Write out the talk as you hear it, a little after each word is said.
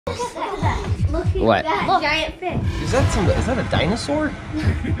What? Look, giant fish. Is that a dinosaur?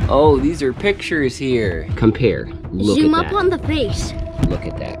 Oh, these are pictures here. Compare. Look Zoom at up that. on the face. Look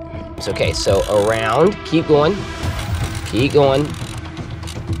at that. It's okay, so around, keep going. Keep going.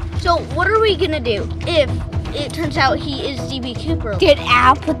 So what are we gonna do if it turns out he is DB Cooper? Did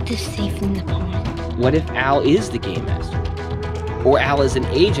Al put the safe in the pond? What if Al is the game master? Or Al is an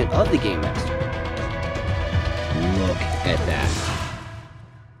agent of the game master? Look at that.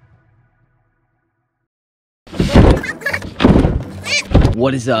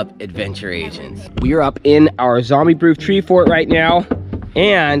 What is up, adventure agents? We are up in our zombie-proof tree fort right now,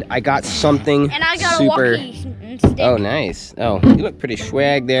 and I got something And I got super. a walkie stick. Oh, nice. Oh, you look pretty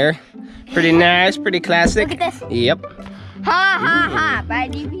swag there. Pretty nice, pretty classic. Look at this. Yep. Ha ha ha by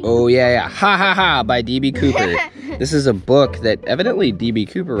DB. Oh yeah. Ha ha ha by DB Cooper. This is a book that evidently DB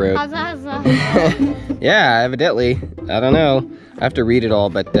Cooper wrote. Yeah, evidently. I don't know. I have to read it all,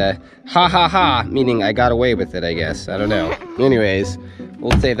 but ha ha ha, meaning I got away with it, I guess. I don't know. Anyways,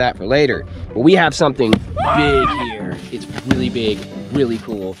 we'll save that for later. But we have something big here. It's really big, really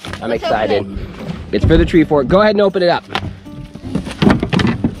cool. I'm excited. It's for the tree fort. Go ahead and open it up.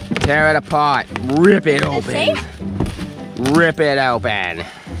 Tear it apart. Rip it open. Rip it open.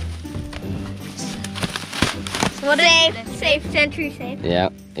 What a safe, sentry safe. Yeah,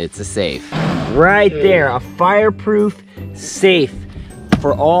 it's a safe. Right there, a fireproof safe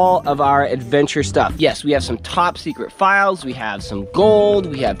for all of our adventure stuff. Yes, we have some top secret files, we have some gold,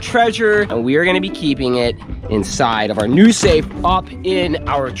 we have treasure, and we are gonna be keeping it inside of our new safe up in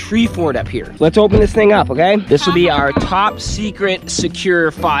our tree fort up here. Let's open this thing up, okay? This will be our top secret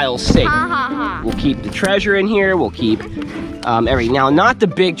secure file safe. Ha ha ha. We'll keep the treasure in here, we'll keep everything. Now, not the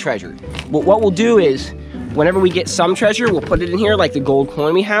big treasure. What we'll do is, whenever we get some treasure, we'll put it in here like the gold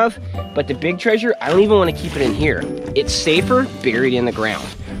coin we have. But the big treasure, I don't even want to keep it in here. It's safer buried in the ground.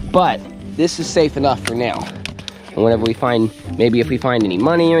 But this is safe enough for now. And whenever we find, maybe if we find any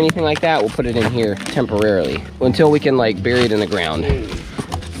money or anything like that, we'll put it in here temporarily. Until we can like bury it in the ground.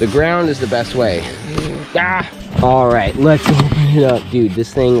 The ground is the best way. Ah! All right, let's open it up. Dude,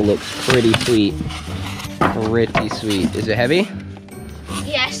 this thing looks pretty sweet. Pretty sweet. Is it heavy?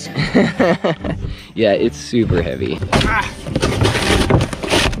 Yes. Yeah, it's super heavy. Ah.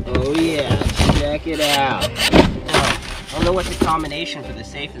 Oh yeah, check it out. I don't know what the combination for the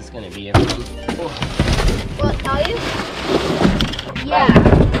safe is gonna be, everyone. Oh. Will it tell you?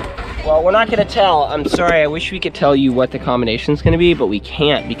 Yeah. Well, we're not gonna tell. I'm sorry, I wish we could tell you what the combination is gonna be, but we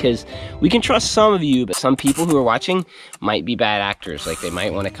can't because we can trust some of you, but some people who are watching might be bad actors. Like they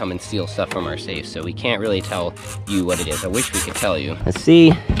might wanna come and steal stuff from our safe, so we can't really tell you what it is. I wish we could tell you. Let's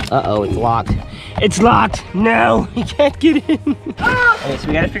see. Uh-oh, it's locked. It's locked! No, we can't get in. Okay, so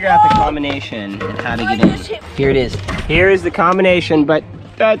we gotta figure out the combination and how to get in. Here it is. Here is the combination, but,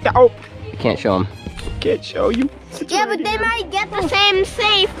 oh! I can't show them. Can't show you. Yeah, but they might get the same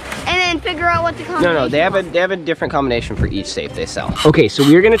safe and then figure out what the combination No, they have a different combination for each safe they sell. Okay, so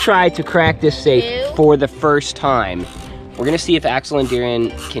we're gonna try to crack this safe for the first time. We're gonna see if Axel and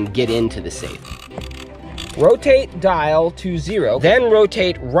Darren can get into the safe. Rotate dial to 0, then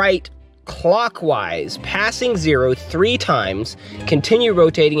rotate right clockwise, passing 0 3 times. Continue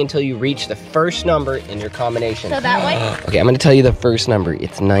rotating until you reach the first number in your combination. So that way? Okay, I'm gonna tell you the first number.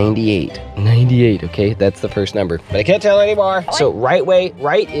 It's 98. 98, okay? That's the first number. But I can't tell anymore. So right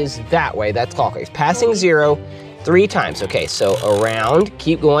is that way. That's clockwise. Passing 0 3 times. Okay, so around,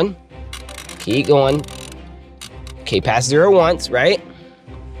 keep going. Keep going. Okay, pass 0 once, right?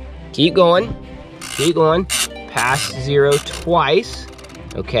 Keep going. Keep going. Pass 0 twice.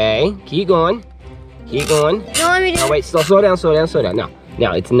 Okay, keep going. Keep going. Oh, wait, slow down.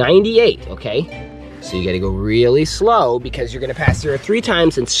 Now it's 98, okay? So you gotta go really slow because you're gonna pass 0 3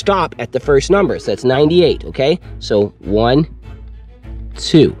 times and stop at the first number. So that's 98, okay? So 1,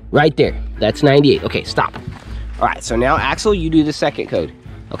 2, right there. That's 98. Okay, stop. All right, so now Axel, you do the second code.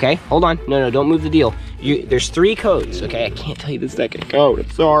 Okay, hold on. No, don't move the deal. There's 3 codes, okay? I can't tell you the second code, I'm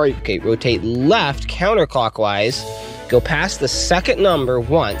sorry. Okay, rotate left counterclockwise. Go past the second number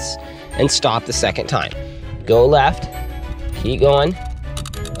once and stop the second time. Go left, keep going.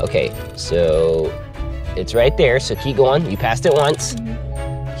 Okay, so it's right there, so keep going. You passed it once.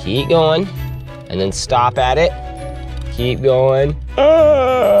 Keep going, and then stop at it. Keep going.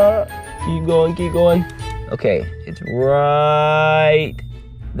 Keep going. Okay, it's right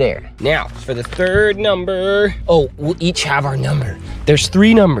there. Now, for the third number, oh, we'll each have our number. There's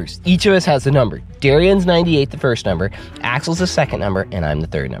 3 numbers. Each of us has a number. Darian's 98, the first number. Axel's the second number, and I'm the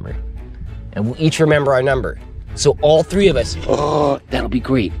third number. And we'll each remember our number. So all 3 of us, oh, that'll be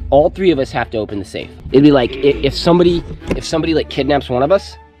great. All 3 of us have to open the safe. It'd be like if somebody like kidnaps one of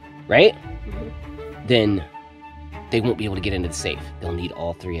us, right? Then they won't be able to get into the safe. They'll need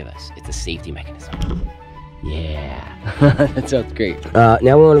all 3 of us. It's a safety mechanism. Yeah, that sounds great. Now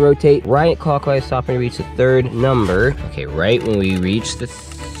we want to rotate right clockwise, stop when we reach the 3rd number. Okay, right when we reach the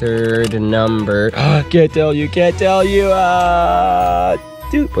 3rd number. Can't tell you.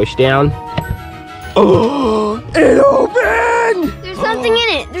 Dude, push down. Oh, it opened! There's something in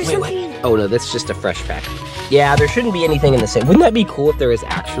it. There's something in it. Oh no, that's just a fresh pack. Yeah, there shouldn't be anything in the safe. Wouldn't that be cool if there was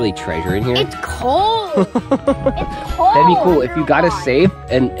actually treasure in here? It's cold. It's cold. That'd be cool if you got a safe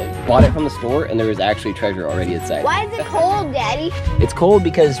and bought it from the store and there was actually treasure already inside. Why is it cold, Daddy? It's cold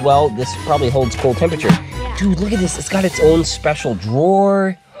because, well, this probably holds cold temperature. Yeah. Dude, look at this. It's got its own special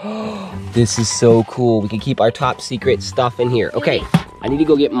drawer. This is so cool. We can keep our top secret stuff in here. Okay, I need to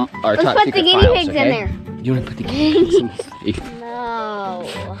go get our top secret files. Let's put the guinea pigs in there. You want to put the guinea pigs in the safe? No.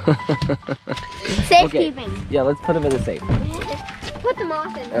 Safekeeping. Yeah, let's put them in the safe. Put them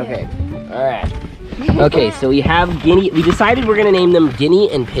off in there. Okay, all right. Okay, so we have Guinea. We decided we're gonna name them Guinea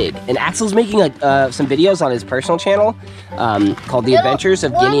and Pig. And Axel's making some videos on his personal channel called The Adventures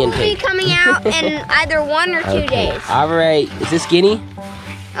of Guinea and Pig. Will be coming out in either 1 or 2 days. All right, is this Guinea?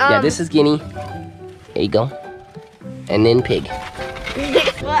 Yeah, this is Guinea. There you go. And then Pig.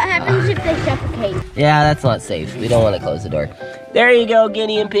 What happens if they suffocate? Yeah, that's not safe. We don't want to close the door. There you go,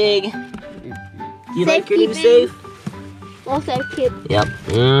 Guinea and Pig. You like your new safe? We'll safekeep. Yep.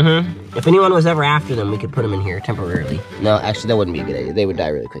 If anyone was ever after them, we could put them in here temporarily. No, actually, that wouldn't be a good idea. They would die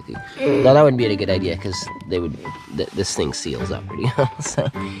really quickly. No, that wouldn't be a good idea because they would. This thing seals up pretty well. So,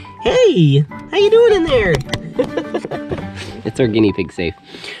 hey, how you doing in there? It's our guinea pig safe.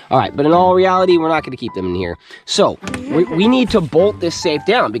 All right, but in all reality, we're not going to keep them in here. So we need to bolt this safe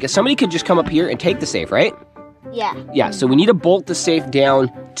down because somebody could just come up here and take the safe, right? Yeah. Yeah. So we need to bolt the safe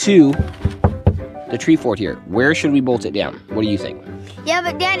down to the tree fort here. Where should we bolt it down? What do you think? Yeah,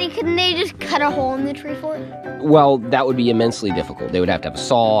 but Daddy, couldn't they just cut a hole in the tree fort? Well, that would be immensely difficult. They would have to have a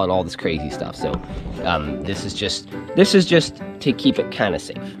saw and all this crazy stuff. So this is just to keep it kind of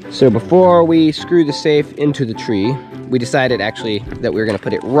safe. So before we screw the safe into the tree, we decided actually that we were going to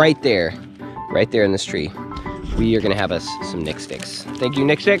put it right there in this tree. We are going to have us some Nick Sticks. Thank you,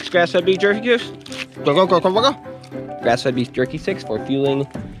 Nick Sticks, grass-fed beef jerky sticks. Go. Grass-fed beef jerky sticks for fueling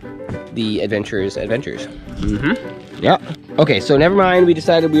the adventures. Yep. Okay, so never mind. We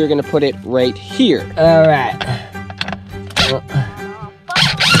decided we were going to put it right here. All right.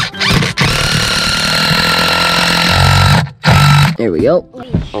 There we go.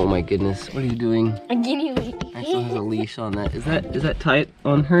 Oh my goodness, what are you doing? A guinea leash. Axel has a leash on that. Is that tight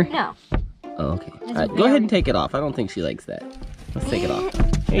on her? No. Oh, okay. All right, go ahead and take it off. I don't think she likes that. Let's take it off.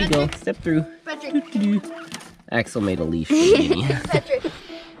 There you go. Step through. Axel made a leash for Guinea.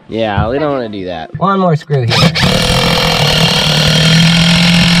 Yeah, we don't want to do that. One more screw here.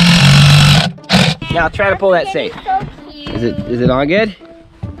 Now try to pull that safe. Is it on good?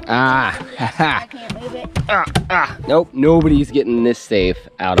 Ah, haha. Nope, nobody's getting this safe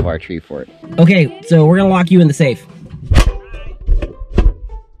out of our tree fort. Okay, so we're gonna lock you in the safe.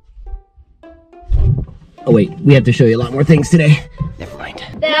 Oh wait, we have to show you a lot more things today. Never mind.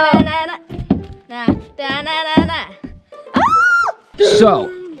 So,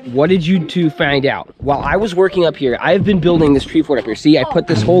 what did you two find out? While I was working up here, I've been building this tree fort up here. See, I put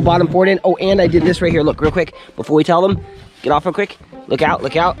this whole bottom fort in. Oh, and I did this right here. Look, real quick, before we tell them, get off real quick. Look out,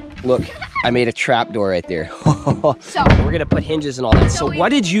 look out. Look, I made a trap door right there. So we're gonna put hinges and all that. So what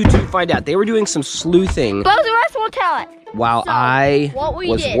did you two find out? They were doing some sleuthing. Both of us will tell it. While I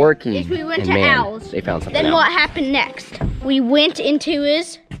was working. Is we went and to man, Al's. they found something Then out. what happened next? We went into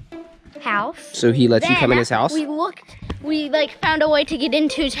his house. So he lets you come in his house? We like found a way to get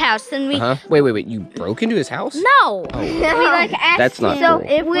into his house. Then we Wait, you broke into his house? No. Oh. We like asked That's not him. So cool.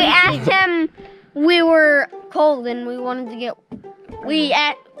 if we asked him, we were cold and we wanted to get. We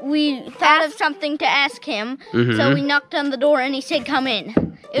thought of something to ask him, so we knocked on the door and he said, "Come in."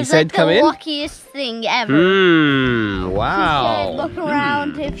 It was like the luckiest thing ever. Wow. He said, "Look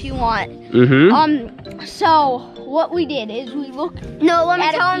around if you want." So what we did is we looked. No, let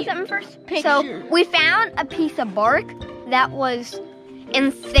me tell him something first. Picture. So we found a piece of bark that was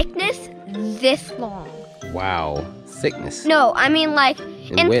in thickness this long. Wow. Thickness. No, I mean like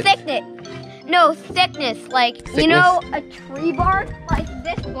in width. thickness. No, thickness. Like, you know, a tree bark, like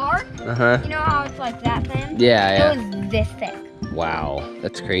this bark. You know how it's like that thin? Yeah. It was this thick. Wow.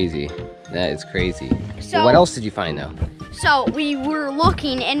 That's crazy. That is crazy. So Well, what else did you find though? So we were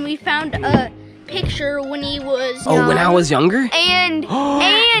looking and we found a picture when he was Oh, when I was younger? And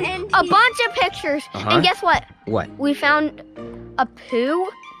a bunch of pictures. And guess what? What? We found a poo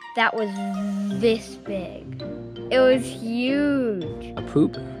that was this big. It was huge. A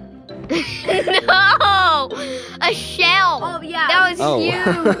poop? No, a shell. Oh yeah. That was huge.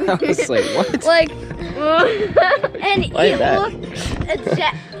 I was like, what? Like, and Like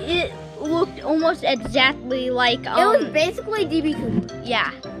that. it looked almost exactly like. It was basically DB Cooper.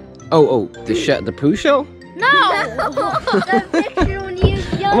 Yeah. Oh, the poo shell? No. The picture when he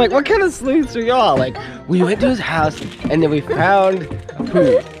was young. I'm like, what kind of sleuths are y'all? Like, we went to his house and then we found a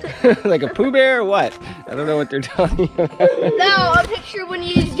poo. Like a Pooh Bear or what? I don't know what they're talking about. No, a picture when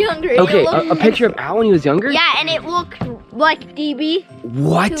he was younger. Okay, a picture of Al when he was younger? Yeah, and it looked like DB.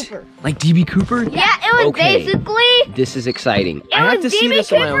 What? Cooper. Like DB Cooper? Yeah, it was Okay. basically. This is exciting. It I have was to see DB this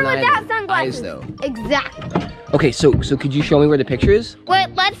with my Cooper own without sunglasses. eyes, though. Exactly. Okay, so could you show me where the picture is? Wait,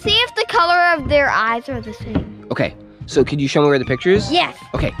 let's see if the color of their eyes are the same. Okay, so could you show me where the picture is? Yes.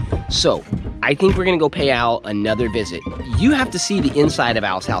 Okay, so I think we're gonna go pay Al another visit. You have to see the inside of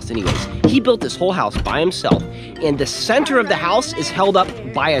Al's house anyways. He built this whole house by himself, and the center of the house is held up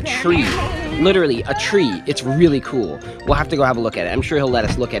by a tree. Literally, a tree. It's really cool. We'll have to go have a look at it. I'm sure he'll let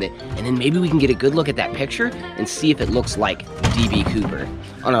us look at it, and then maybe we can get a good look at that picture and see if it looks like DB Cooper.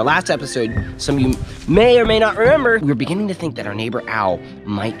 On our last episode, some of you may or may not remember, we were beginning to think that our neighbor Al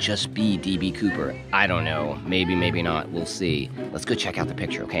might just be DB Cooper. I don't know. Maybe, maybe not. We'll see. Let's go check out the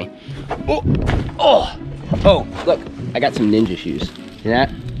picture, okay? Oh, look, I got some ninja shoes. See that?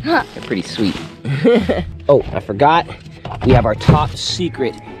 They're pretty sweet. Oh, I forgot. We have our top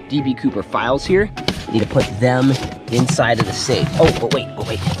secret DB Cooper files here. Need to put them inside of the safe. Oh, wait.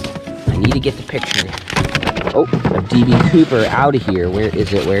 I need to get the picture of DB Cooper out of here. Where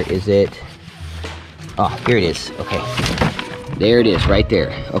is it? Oh, here it is. Okay. There it is, right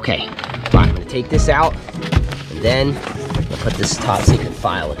there. Okay. Fine, I'm gonna take this out, and then I'll put this top secret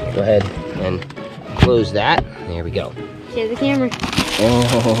file in here. Go ahead and close that. There we go. Share the camera.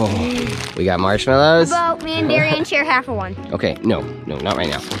 Oh, we got marshmallows. Well, me and Darian share half of one. Okay, no, not right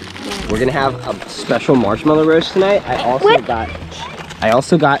now. We're gonna have a special marshmallow roast tonight. I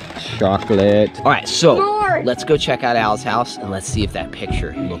also got chocolate. All right, so let's go check out Al's house and let's see if that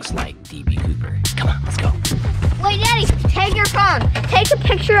picture looks like DB Cooper. Come on, let's go. Wait, Daddy, take your phone. Take a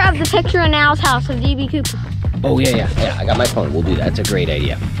picture of the picture in Al's house of DB Cooper. Oh yeah, I got my phone. We'll do that. That's a great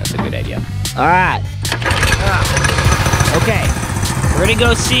idea. That's a good idea. All right. Okay, we're gonna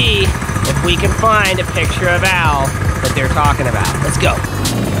go see if we can find a picture of Al that they're talking about. Let's go.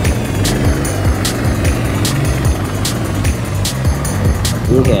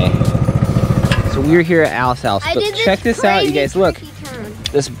 Okay, so we're here at Al's house, but check this out, you guys. Look,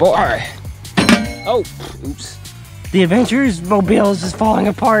 this bar. Oh, oops. The Adventures Mobile is just falling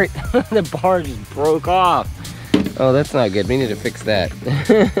apart. The bar just broke off. Oh, that's not good. We need to fix that.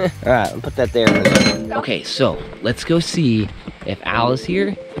 All right, I'll put that there. Okay, so let's go see if Al is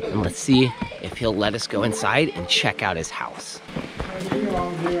here, and let's see if he'll let us go inside and check out his house. How you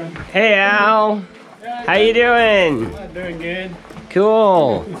all doing? Hey, Al. How you doing? I'm doing good.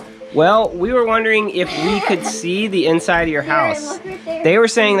 Cool. Well, we were wondering if we could see the inside of your house. They were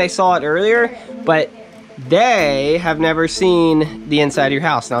saying they saw it earlier, but they have never seen the inside of your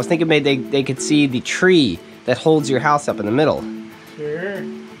house. And I was thinking maybe they could see the tree that holds your house up in the middle. Sure.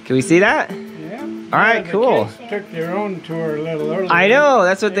 Can we see that? Yeah. All right, the cool. Kids took their own tour a little earlier. I know,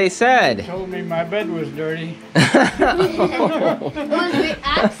 that's what they said. Told me my bed was dirty.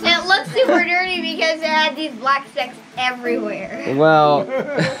 It looks super dirty because it had these black specks everywhere. Well,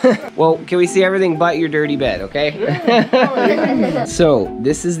 can we see everything but your dirty bed, okay? So,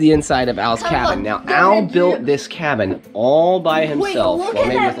 this is the inside of Al's cabin. Now, Al built this cabin all by himself. Well,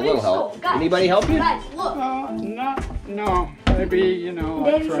 maybe with a little help. Anybody help you? No. Maybe,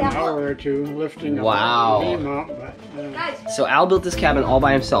 for an hour or two lifting a beam up, but So Al built this cabin all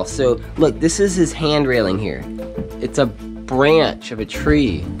by himself. So look, this is his hand railing here. It's a branch of a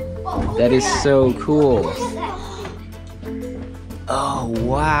tree. That is so cool. Oh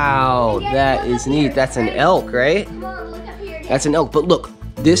wow, that is neat. That's an elk, right? That's an elk. But look,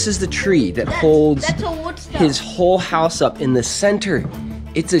 this is the tree that holds his whole house up in the center.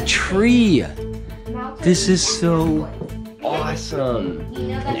 It's a tree. This is so awesome.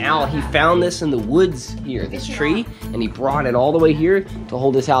 And Al, he found this in the woods here, this tree, and he brought it all the way here to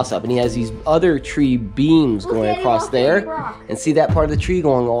hold his house up. And he has these other tree beams going across there. And see that part of the tree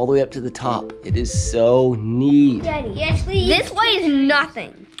going all the way up to the top. It is so neat. This weighs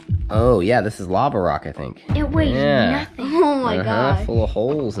nothing. Oh yeah, this is lava rock, I think. It weighs nothing. Oh my god. Full of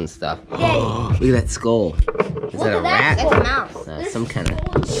holes and stuff. Look at that skull. Is that a rat? It's a mouse. Some kind of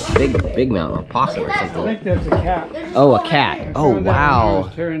big mountain or possum or I something. think that's a cat. Oh, a cat. Oh, Found that when I wow.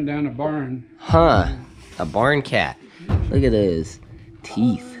 was tearing down a barn. Huh. A barn cat. Look at those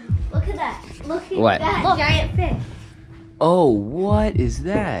teeth. Look at that. Look at What? that giant fish. Oh, what is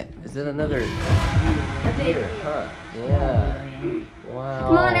that? Is that another heater? Huh? Yeah. Wow.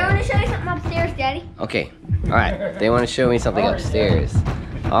 Come on, I want to show you something upstairs, Daddy. Okay. All right. They want to show me something upstairs.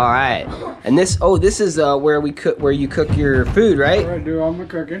 All right. And this, oh, this is where you cook your food, right? Where I do all my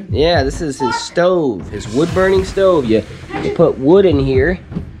cooking. Yeah, this is his stove, his wood-burning stove. You put wood in here,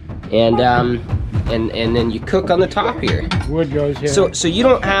 and then you cook on the top here. Wood goes here. So you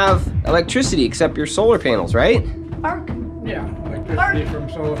don't have electricity except your solar panels, right? Yeah, electricity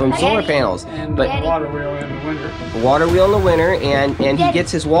From solar panels. And But water wheel in the winter. water wheel in the winter, and he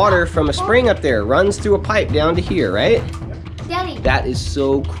gets his water from a spring up there, runs through a pipe down to here, right? Daddy. That is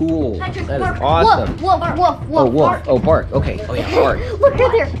so cool. Patrick, That is bark. awesome. Wolf. Oh, wolf. Oh, bark. Okay. Oh, yeah, bark. Look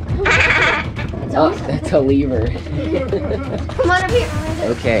at there. Oh, that's a lever. Come on up here.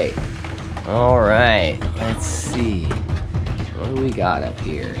 Okay. All right. Let's see. What do we got up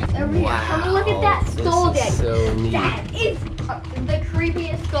here? Wow. Come look at that skull, This is Daddy. so neat. That is the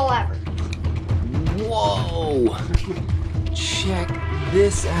creepiest skull ever. Whoa! Check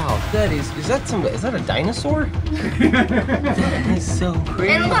this out. Is that a dinosaur? That is so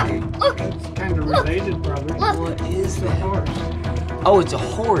crazy. And look. It's kind of related, probably. Look. What is The that? horse. Oh, it's a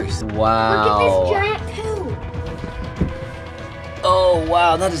horse. Wow. Look at this giant poo. Oh,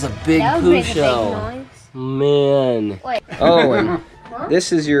 wow, that is a big poo show. Man. Wait. Oh, and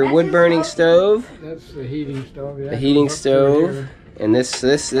this is your wood-burning stove. That's the heating stove. Yeah. The heating Up through stove. here. And this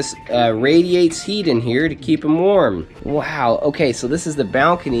radiates heat in here to keep them warm. Wow. Okay, so this is the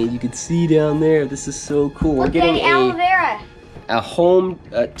balcony. You can see down there. This is so cool. We're Look, getting Daddy, aloe vera. a home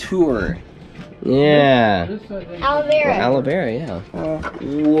tour. Yeah. This, I think, Aloe vera. Aloe vera, yeah.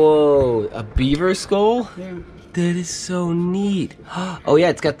 Whoa, a beaver skull? yeah. That is so neat. Oh yeah,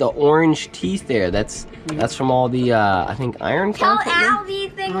 it's got the orange teeth there. That's from all the I think iron Tell content. Al the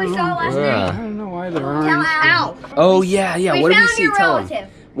thing we saw last night. I Yeah. don't know why they're Tell orange. Al. Oh yeah, yeah. We What did we found see? your Tell him. relative.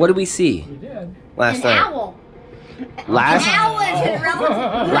 What did we see You did. last An night? owl. Last An owl is his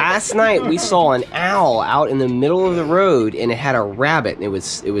relative. Last night we saw an owl out in the middle of the road, and it had a rabbit. And it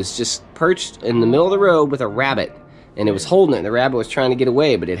was just perched in the middle of the road with a rabbit, and it was holding it. The rabbit was trying to get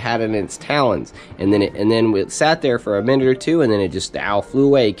away, but it had it in its talons. And then it sat there for a minute or two, and then the owl flew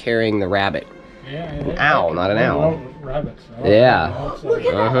away carrying the rabbit. Yeah, An owl, not an owl. Rabbits. Yeah. Look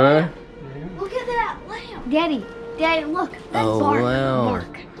at Uh-huh. that. Look at that lamp. Daddy, look. That's Oh bark. wow.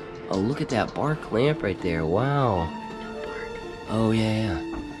 Bark. Oh, look at that bark lamp right there. Wow. Oh yeah.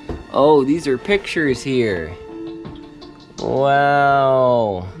 Oh, these are pictures here.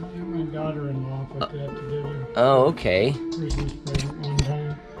 Wow. Yeah, my daughter-in-law put that together. Oh, okay. Christmas present one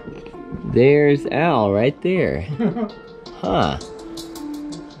time. There's Al right there. Huh.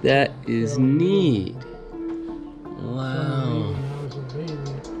 That is neat. Wow.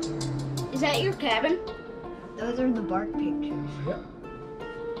 Is that your cabin? Those are the bark pictures.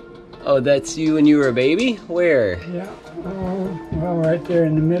 Oh, that's you when you were a baby? Where? Yeah. Oh, well, right there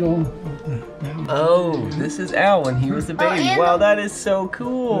in the middle. Oh, this is Al when he was a baby. and Wow, that is so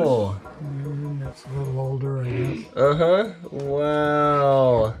cool. That's a little older, I guess. Uh-huh.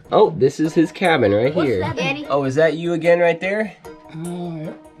 Wow. Oh, this is his cabin right What's here. that, Daddy? Oh, is that you again right there?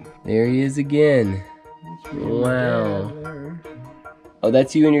 Yep. There he is again. Wow. Oh,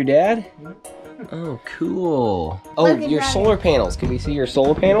 that's you and your dad? Oh, cool. Oh, Look at your that. solar panels. Can we see your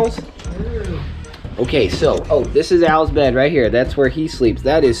solar panels? Okay, so, oh, this is Al's bed right here. That's where he sleeps.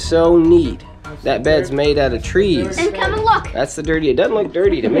 That is so neat. That bed's made out of trees. And come and look. That's the dirty. It doesn't look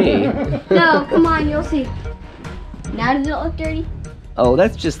dirty to me. No, come on, you'll see. Now does it look dirty? Oh,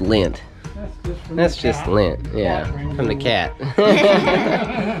 that's just lint. That's the just cat. lint. Yeah, Cat from the removal.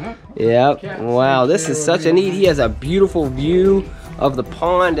 cat. Yep. Wow, this is such a neat. He has a beautiful view of the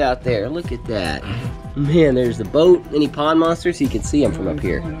pond out there. Look at that. Man, there's the boat. Any pond monsters? You can see them from up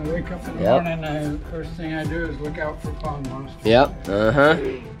here. When I wake up in the Yep. morning, the first thing I do is look out for pond monsters. Yep. Uh-huh.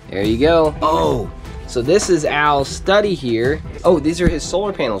 There you go. Oh, so this is Al's study here. Oh, these are his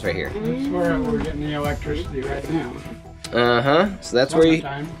solar panels right here. That's where we're getting the electricity right now. Uh-huh. So that's where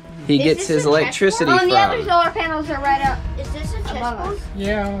Summertime. he gets his electricity Oh, and the other from. solar panels are right up. Is this a chessboard?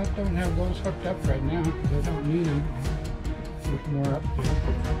 Yeah, I don't have those hooked up right now because I don't need them. There's more up there.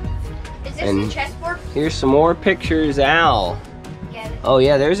 Is this And- a chessboard? Here's some more pictures, Al. Get it. Oh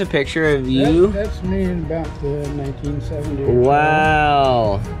yeah, there's a picture of you. That's me in about the 1970s.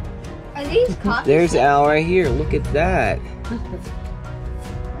 Wow. Are these copies? There's Al right here. Look at that.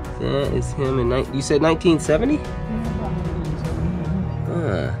 That is him in you said 1970?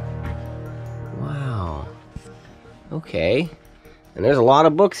 Huh. Wow. Okay. And there's a lot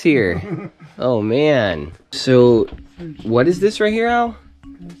of books here. Oh man. So, what is this right here, Al?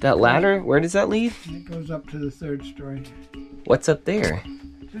 That ladder, where does that lead? It goes up to the 3rd story. What's up there?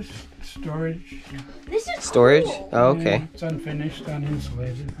 Just storage. This is Storage? cool. Oh, okay. Yeah, it's unfinished,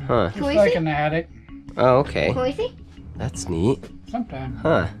 uninsulated. Huh. Just like an attic. Oh, okay. Can we see? That's neat. Sometimes.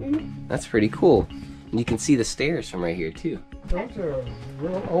 Huh. That's pretty cool. And you can see the stairs from right here, too. Those are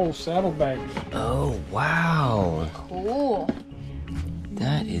real old saddlebags. Oh, wow. Cool.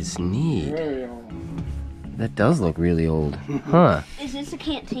 That is neat. Very old. That does look really old. Huh. Is this a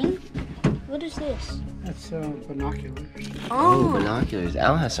canteen? What is this? That's binoculars. Oh, binoculars.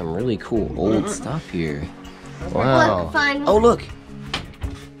 Al has some really cool old stuff here. Wow. Look, fine. Oh, look.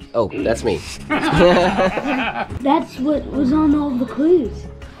 Oh, that's me. That's what was on all the clues.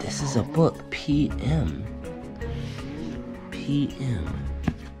 This is a book, PM. PM.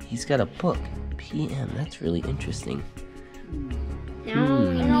 He's got a book, PM. That's really interesting.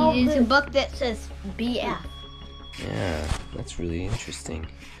 It's a book that says BF. Yeah, that's really interesting.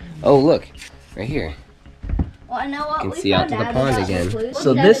 Oh, look, right here. Well, I know what You can see out to the pond again.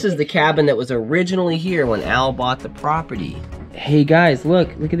 So this is the cabin that was originally here when Al bought the property. Hey guys, look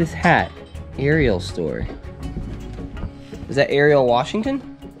at this hat. Ariel store. Is that Ariel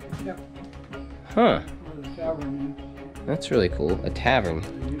Washington? Yep. Huh. Where the tavern That's really cool. A tavern.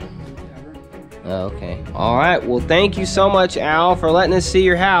 is. Oh, okay. All right. Well, thank you so much, Al, for letting us see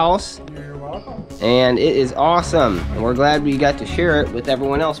your house. You're welcome. And it is awesome. And we're glad we got to share it with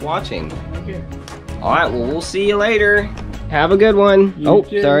everyone else watching. Thank you. All right. Well, we'll see you later. Have a good one. You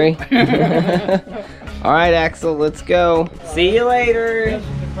too. Sorry. All right, Axel. Let's go. See you later.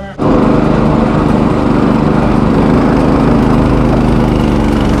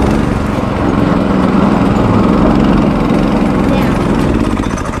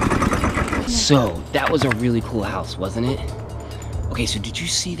 So, that was a really cool house, wasn't it? Okay, so did you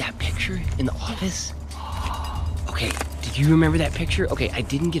see that picture in the office? Okay, did you remember that picture? Okay, I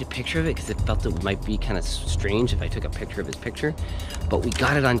didn't get a picture of it because I felt it might be kind of strange if I took a picture of his picture. But we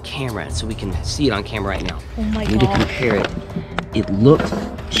got it on camera, so we can see it on camera right now. Oh my We need to god. compare it. It looked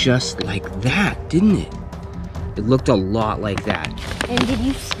just like that, didn't it? It looked a lot like that. And did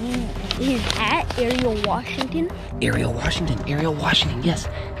you see his hat, Ariel Washington? Ariel Washington, yes.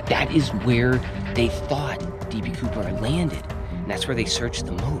 That is where they thought D.B. Cooper landed. And that's where they searched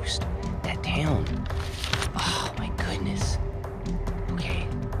the most, that town. Oh my goodness.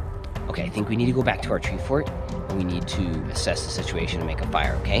 Okay, I think we need to go back to our tree fort and we need to assess the situation and make a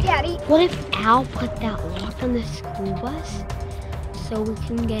fire, okay? Daddy. What if Al put that lock on the school bus so we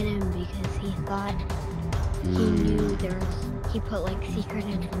can get him because he thought he knew he put like secret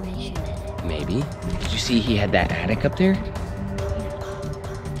information in it? Maybe. Did you see he had that attic up there?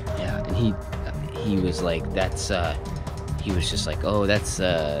 Yeah, and he was like, he was just like, oh, that's,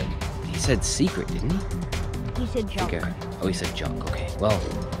 he said secret, didn't he? He said junk. Okay. Oh, he said junk, okay. Well,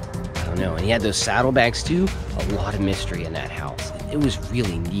 I don't know. And he had those saddlebags too. A lot of mystery in that house. It was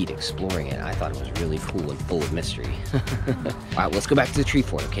really neat exploring it. I thought it was really cool and full of mystery. All right, let's go back to the tree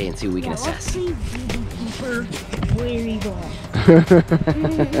fort, okay, and see what we can assess. Let's see Cooper, where he going.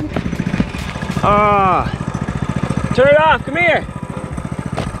 Turn it off, come here.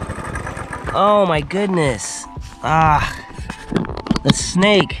 Oh my goodness. The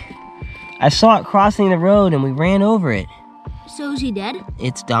snake. I saw it crossing the road and we ran over it. So is he dead?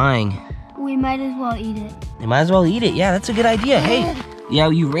 It's dying. We might as well eat it. You might as well eat it. Yeah, that's a good idea. Hey, yeah,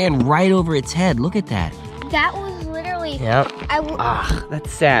 you ran right over its head. Look at that. That was literally. Yep.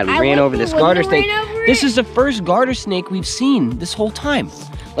 That's sad. We I ran wish over we this garter wouldn't have snake. ran over This it. is the first garter snake we've seen this whole time.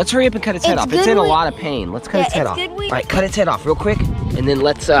 Let's hurry up and cut its head It's off. It's good in a we- lot of pain. Let's cut its head it's off. good we- All right, cut its head off real quick, and then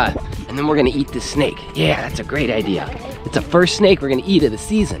let's and then we're gonna eat this snake. Yeah, that's a great idea. It's the first snake we're gonna eat of the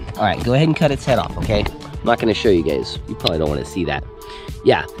season. All right, go ahead and cut its head off, okay? I'm not gonna show you guys. You probably don't want to see that.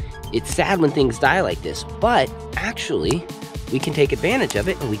 Yeah, it's sad when things die like this, but actually, we can take advantage of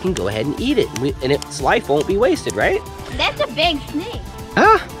it and we can go ahead and eat it, and its life won't be wasted, right? That's a big snake.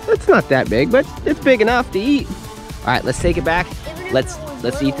 It's not that big, but it's big enough to eat. All right, let's take it back. Let's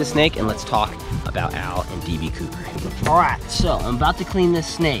eat the snake and let's talk about Al and D.B. Cooper. All right, so I'm about to clean this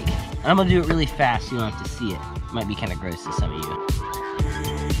snake. I'm gonna do it really fast so you don't have to see it. It might be kind of gross to some of you.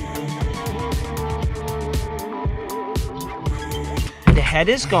 The head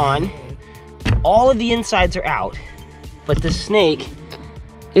is gone. All of the insides are out, but the snake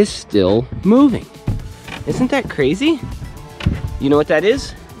is still moving. Isn't that crazy? You know what that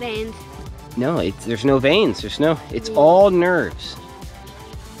is? Veins. No, there's no veins. It's all nerves.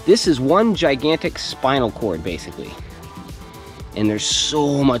 This is one gigantic spinal cord, basically. And there's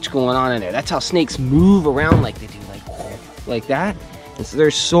so much going on in there. That's how snakes move around like they do, like that. And so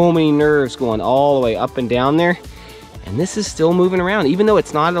there's so many nerves going all the way up and down there. And this is still moving around, even though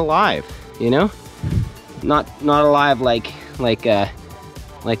it's not alive, you know? Not alive like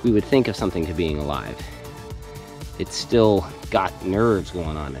we would think of something to being alive. It's still got nerves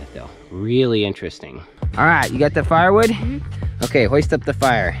going on in it though. Really interesting. All right, you got the firewood? Mm-hmm. Okay, hoist up the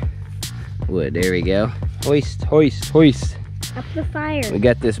fire. Wood, there we go. Hoist, hoist, hoist. Up the fire. We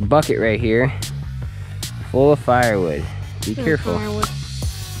got this bucket right here full of firewood. Be careful.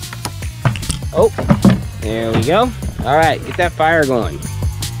 Oh, there we go. All right, get that fire going.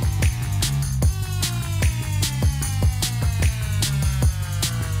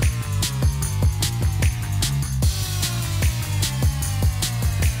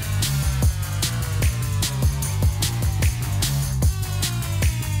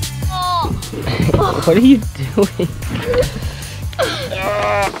 What are you doing?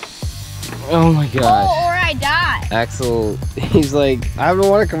 Oh my gosh. Oh, or I die. Axel, he's like, I don't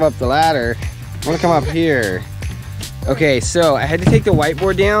want to come up the ladder. I want to come up here. Okay, so I had to take the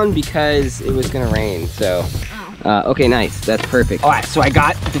whiteboard down because it was going to rain. So, okay, nice. That's perfect. All right, so I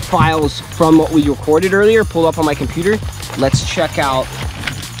got the files from what we recorded earlier, pulled up on my computer. Let's check out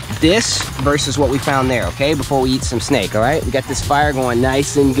this versus what we found there, okay? Before we eat some snake, all right? We got this fire going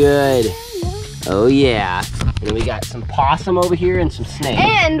nice and good. Oh yeah. And we got some possum over here and some snake.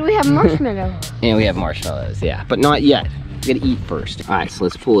 And we have marshmallow. And we have marshmallows, yeah. But not yet. We gotta eat first. All right, so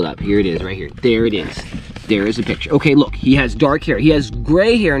let's pull it up. Here it is, right here. There it is. There is a picture. Okay, look, he has dark hair. He has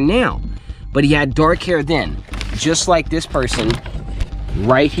gray hair now, but he had dark hair then. Just like this person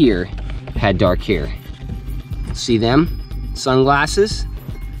right here had dark hair. See them? Sunglasses,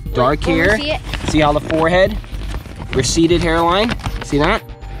 dark hair. See how the forehead, receded hairline? See that?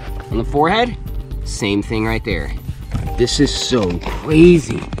 On the forehead? Same thing right there. This is so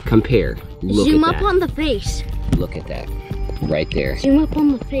crazy. Compare. Look Zoom at up that. on the face. Look at that. Right there. Zoom up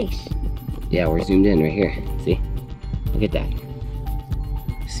on the face. Yeah, we're zoomed in right here. See? Look at that.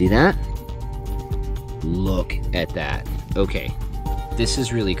 See that? Look at that. Okay. This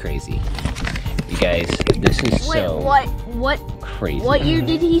is really crazy. You guys, this is What crazy. What year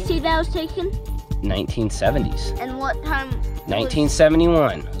did he say that was taken? 1970s. And what time?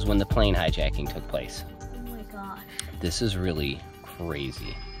 1971 was when the plane hijacking took place. Oh my gosh. This is really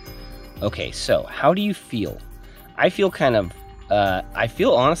crazy. Okay, so how do you feel? I feel kind of, I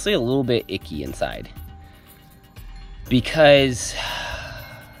feel honestly a little bit icky inside. Because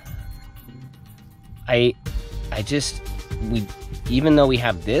even though we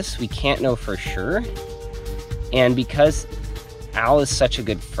have this, we can't know for sure. And because Al is such a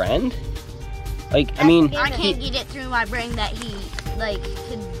good friend, like, I mean, I can't get it through my brain that he like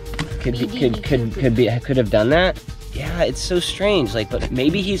could have done that. Yeah, it's so strange. Like, but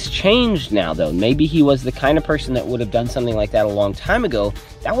maybe he's changed now, though. Maybe he was the kind of person that would have done something like that a long time ago.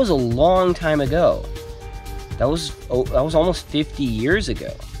 That was a long time ago. That was almost 50 years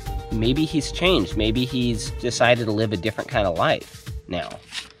ago. Maybe he's changed. Maybe he's decided to live a different kind of life now.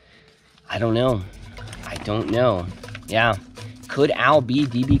 I don't know. I don't know. Yeah. Could Al be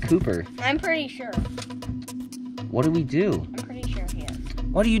DB Cooper? I'm pretty sure. What do we do? I'm pretty sure he is.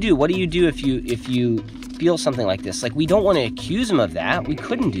 What do you do? What do you do if you feel something like this? Like, we don't want to accuse him of that. We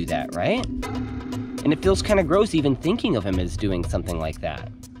couldn't do that, right? And it feels kind of gross even thinking of him as doing something like that.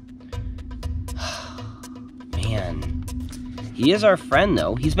 Man. He is our friend,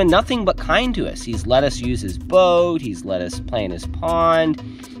 though. He's been nothing but kind to us. He's let us use his boat. He's let us play in his pond.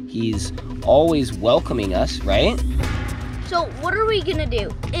 He's always welcoming us, right? So what are we gonna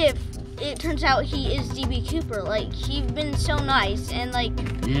do if it turns out he is DB Cooper? Like, he's been so nice, and like,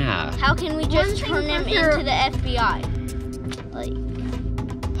 yeah. How can we just turn him into the FBI? Like,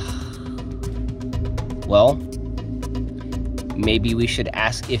 well, maybe we should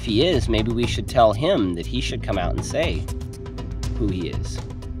ask if he is. Maybe we should tell him that he should come out and say who he is.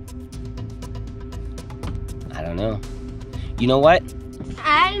 I don't know. You know what?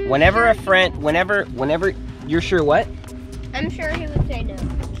 Whenever you're sure what? I'm sure he would say no.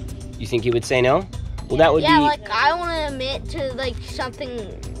 You think he would say no? Well, that would be... Yeah, like, I want to admit to, like,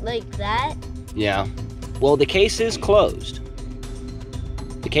 something like that. Yeah. Well, the case is closed.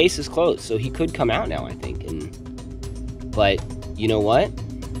 The case is closed, so he could come out now, I think. But, you know what?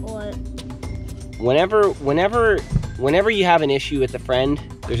 What? Whenever you have an issue with a friend,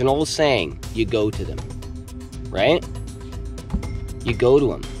 there's an old saying, you go to them. Right? You go to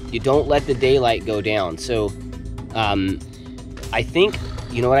them. You don't let the daylight go down. So, I think,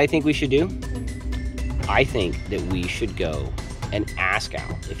 you know what I think we should do? I think that we should go and ask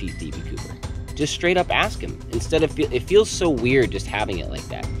Al if he's DB Cooper. Just straight up ask him. Instead of, it feels so weird just having it like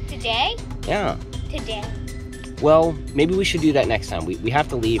that. Today? Yeah. Today. Well, maybe we should do that next time. We have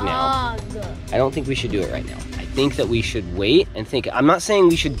to leave now. Good. I don't think we should do it right now. I think that we should wait and think. I'm not saying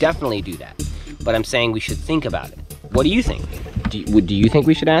we should definitely do that, but I'm saying we should think about it. What do you think? Do you think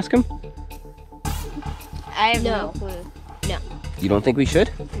we should ask him? I have no clue. No. You don't think we should?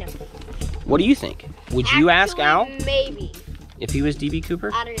 No. What do you think? Would you ask Al? Maybe. If he was DB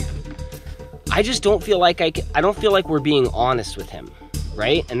Cooper? I don't know. I just don't feel like I don't feel like we're being honest with him,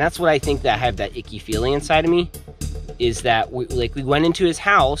 right? And that's what I think, that I have that icky feeling inside of me, is that we went into his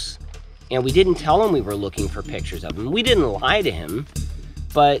house and we didn't tell him we were looking for pictures of him. We didn't lie to him,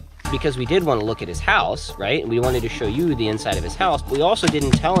 but because we did want to look at his house, right? And we wanted to show you the inside of his house, but we also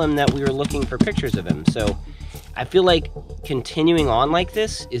didn't tell him that we were looking for pictures of him. So I feel like continuing on like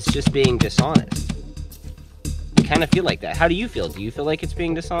this is just being dishonest. I kind of feel like that. How do you feel? Do you feel like it's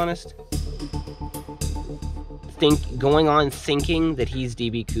being dishonest? Going on thinking that he's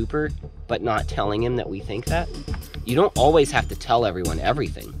DB Cooper, but not telling him that we think that? You don't always have to tell everyone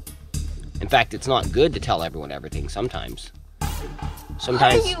everything. In fact, it's not good to tell everyone everything sometimes.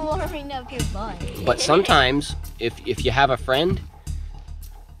 Sometimes. Why are you warming up your butt? But sometimes, if you have a friend,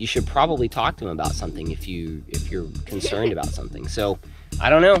 you should probably talk to him about something if you're concerned about something. So, I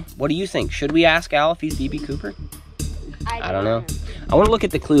don't know. What do you think? Should we ask Al if he's DB Cooper? I don't know. I want to look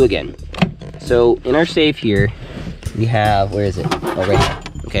at the clue again. So, in our safe here, we have, where is it? Oh, right here.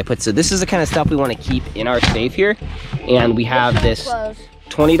 Okay, so this is the kind of stuff we want to keep in our safe here. And we have this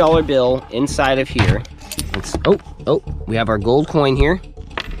 $20 bill inside of here. We have our gold coin here.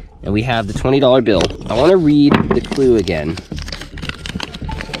 And we have the $20 bill. I want to read the clue again.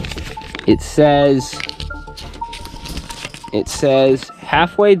 It says,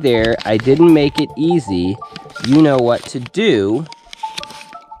 halfway there, I didn't make it easy. You know what to do,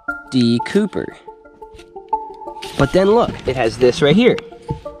 D. Cooper. But then look, it has this right here.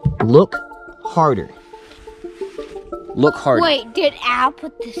 Look harder. Look harder. Wait, did Al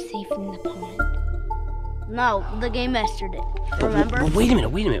put the safe in the pond? No, the game master did. Remember? But wait a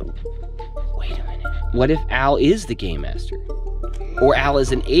minute. What if Al is the game master? Or Al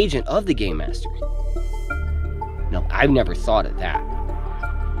is an agent of the game master? No, I've never thought of that.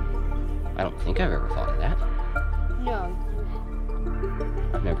 I don't think I've ever thought of that. No.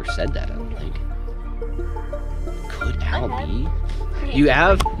 I've never said that, I don't think. Could Al be? You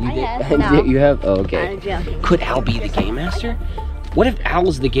have? You did? No. You have? Oh, okay. I'm joking. Could Al be the game master? What if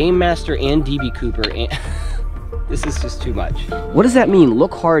Al's the game master and DB Cooper and... This is just too much. What does that mean,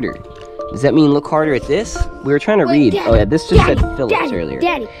 look harder? Does that mean look harder at this? We were trying to read. Daddy, oh yeah, this just said Phillips Daddy, earlier.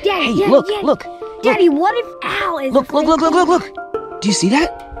 Daddy, Hey, Daddy, look. Daddy, what if Al is... Look. Do you see that?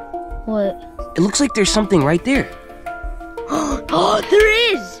 What? It looks like there's something right there. Oh,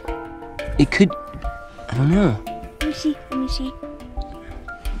 there is! It could... I don't know. Let me see.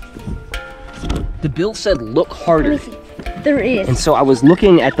 The bill said look harder. Let me see. There is. And so I was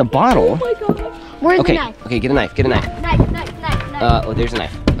looking at the bottle. Oh my god. Where's the knife? Okay, get a knife. Knife. Oh, there's a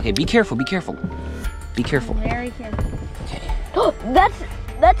knife. Okay, be careful. Be careful. Very careful. Oh,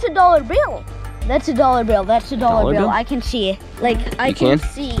 that's a dollar bill. That's a dollar bill. I can see it. I can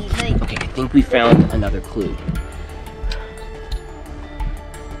see. Okay, I think we found another clue.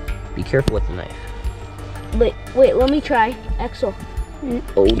 Be careful with the knife. Wait, let me try. Axel.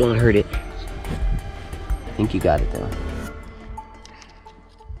 Oh, don't hurt it. I think you got it though.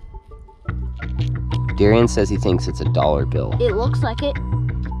 Darian says he thinks it's a dollar bill. It looks like it.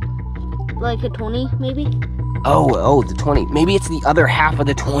 Like a 20, maybe? Oh, the 20. Maybe it's the other half of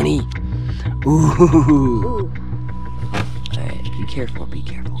the 20. Ooh. Alright, be careful.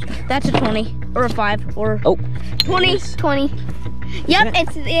 That's a 20, or a 5, or... Oh. 20. Yep,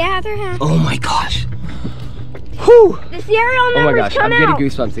 it's the other half. Oh my gosh. Whew. The serial Oh my numbers gosh, come I'm out. getting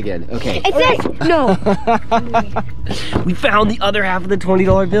goosebumps again. Okay. It says, no. We found the other half of the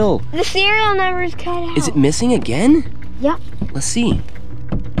 $20 bill. The serial numbers cut out. Is it missing again? Yep. Let's see.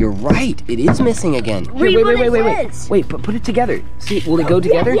 You're right. It is missing again. Here, Read what it wait. says. Wait, put it together. See, will it go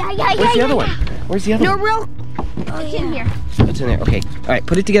together? Yeah. Where's the other one? Where's the other one? No, it's in here. It's in there. Okay. All right,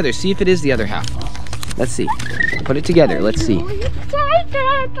 put it together. See if it is the other half. Let's see. Put it together. Let's see.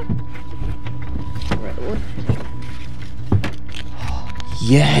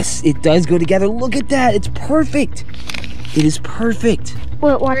 Yes, it does go together. Look at that. It's perfect. It is perfect.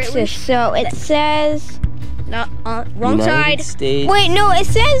 Wait, watch this. So it says... No, wrong United side. States Wait, no, it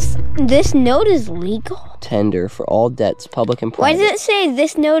says this note is legal. tender for all debts, public and Why private. does it say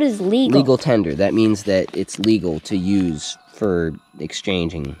this note is legal? Legal tender. That means that it's legal to use for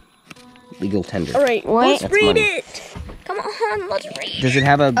exchanging. Legal tender. All right, let's That's read money. it. Come on, let's read. Does it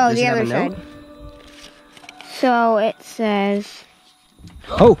have a? Does the it have other a note? side. So it says.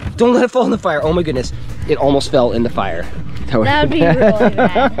 Oh! Don't let it fall in the fire! Oh my goodness! It almost fell in the fire. That would be really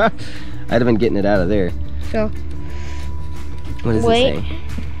bad. I'd have been getting it out of there. So. What does it say?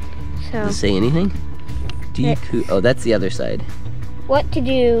 So. Does it say anything? Oh, that's the other side. What to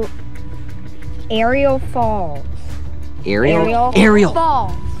do? Aerial falls. Aerial? Aerial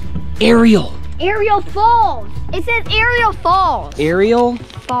falls. Aerial. Aerial falls. It says aerial falls. Aerial?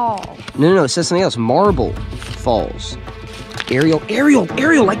 Falls. No, it says something else. Marble falls. Aerial,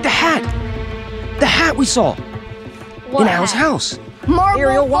 like the hat. The hat we saw in Al's house. Marble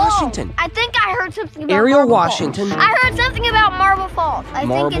Ariel Falls. Washington. I think I heard something about Ariel Marble Washington. Falls. I heard something about Marble Falls. I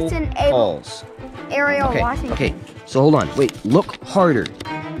Marble think it's in Falls. Ariel Washington. Okay, so hold on. Wait, look harder.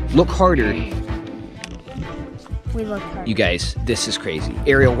 Look harder. We looked hard. You guys, this is crazy.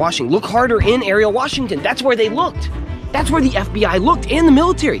 Ariel Washington. Look harder in Ariel Washington. That's where they looked. That's where the FBI looked, and the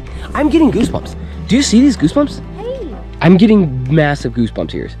military. I'm getting goosebumps. Do you see these goosebumps? Hey. I'm getting massive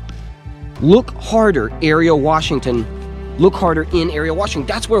goosebumps here. Look harder, Ariel Washington. Look harder in Ariel Washington.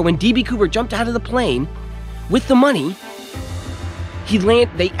 That's where when D.B. Cooper jumped out of the plane with the money,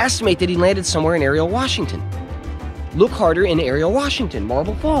 they estimate that he landed somewhere in Ariel Washington. Look harder in Ariel Washington,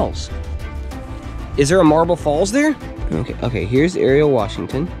 Marble Falls. Is there a Marble Falls there? Okay, here's Ariel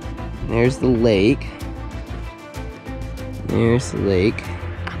Washington. There's the lake. There's the lake.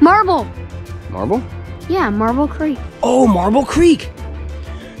 Marble. Marble? Yeah, Marble Creek. Oh, Marble Creek.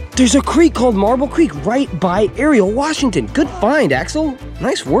 There's a creek called Marble Creek right by Ariel Washington. Good find, Axel.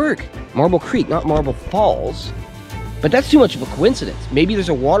 Nice work. Marble Creek, not Marble Falls. But that's too much of a coincidence. Maybe there's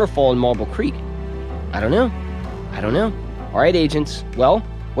a waterfall in Marble Creek. I don't know. All right, agents. Well,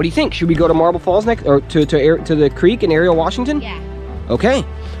 what do you think? Should we go to Marble Falls next, or to the creek in Ariel Washington? Yeah. Okay.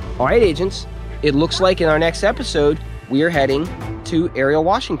 All right, agents. It looks like in our next episode, we are heading to Ariel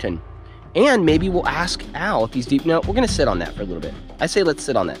Washington. And maybe we'll ask Al if he's deep. No, we're going to sit on that for a little bit. I say let's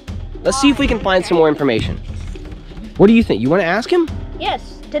sit on that. Let's see if we can find some more information. What do you think? You want to ask him?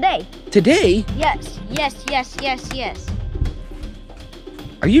 Yes, today. Today? Yes.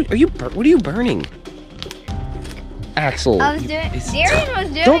 What are you burning? Axel. I was doing. Darian was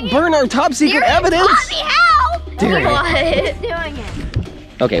doing Don't it. burn our top secret evidence. Taught me how. Darian. He was doing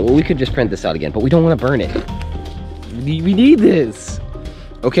it. Okay, well we could just print this out again, but we don't want to burn it. We need this.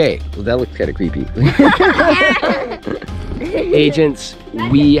 Okay, well that looks kind of creepy. Agents,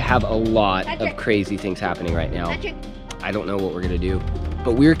 we have a lot of crazy things happening right now. I don't know what we're gonna do,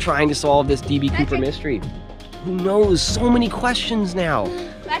 but we're trying to solve this D.B. Cooper mystery. Who knows? So many questions now.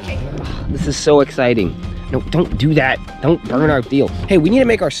 This is so exciting. No, don't do that. Don't burn our deal. Hey, we need to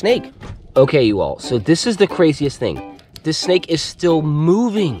make our snake. Okay, you all, so this is the craziest thing. This snake is still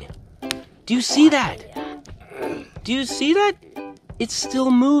moving. Do you see that? Do you see that? It's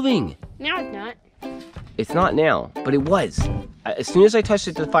still moving. No, it's not. It's not now, but it was. As soon as I touched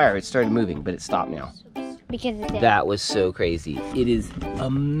it to the fire, it started moving, but it stopped now. Because it's dead. That was so crazy. It is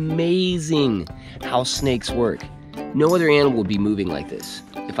amazing how snakes work. No other animal would be moving like this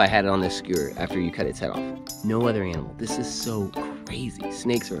if I had it on this skewer after you cut its head off. No other animal. This is so crazy.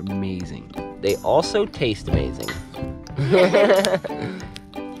 Snakes are amazing. They also taste amazing.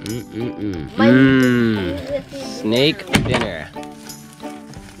 Snake dinner.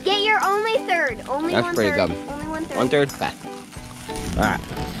 Get your only third. Only That's one pretty third. good. Only 1/3. 1/3 fat. Alright.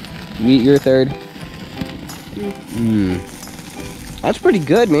 You eat your third. That's pretty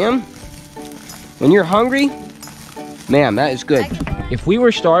good, man. When you're hungry, man, that is good. If we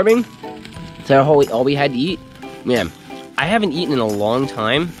were starving, that's all we had to eat, man, I haven't eaten in a long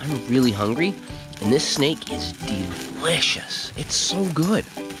time. I'm really hungry, and this snake is delicious. It's so good.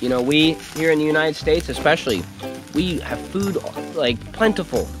 You know, we, here in the United States especially, we have food, like,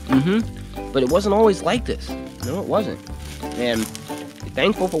 plentiful. But it wasn't always like this. No, it wasn't. And be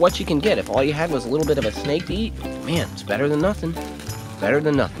thankful for what you can get. If all you had was a little bit of a snake to eat, man, it's better than nothing. Better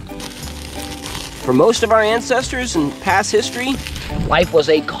than nothing. For most of our ancestors and past history, life was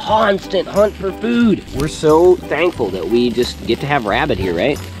a constant hunt for food. We're so thankful that we just get to have rabbit here,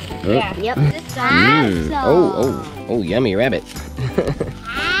 right? Yeah. Yep. This time. Oh, yummy rabbit.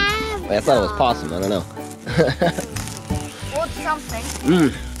 I thought it was possum. I don't know. Well, it's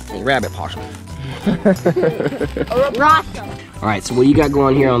something. Rabbit possum. Rossum. All right, so what do you got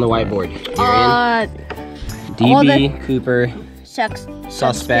going here on the whiteboard? D.B. Cooper.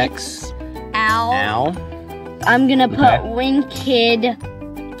 Suspects. Al. I'm gonna put when kid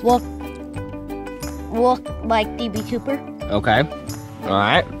look like D.B. Cooper. Okay. All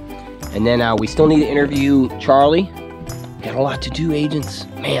right. And then we still need to interview Charlie. Got a lot to do, agents.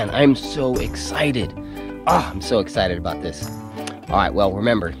 Man, I'm so excited. I'm so excited about this. All right, well,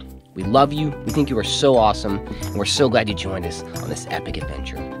 remember, We love you. We think you are so awesome. And we're so glad you joined us on this epic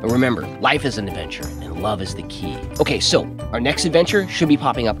adventure. And remember, life is an adventure and love is the key. Okay, so our next adventure should be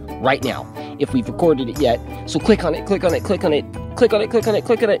popping up right now if we've recorded it yet. So click on it, click on it, click on it, click on it, click on it,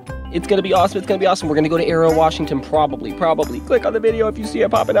 click on it. It's gonna be awesome. It's gonna be awesome. We're gonna go to Arrow, Washington, probably. Click on the video if you see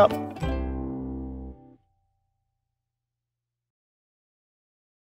it popping up.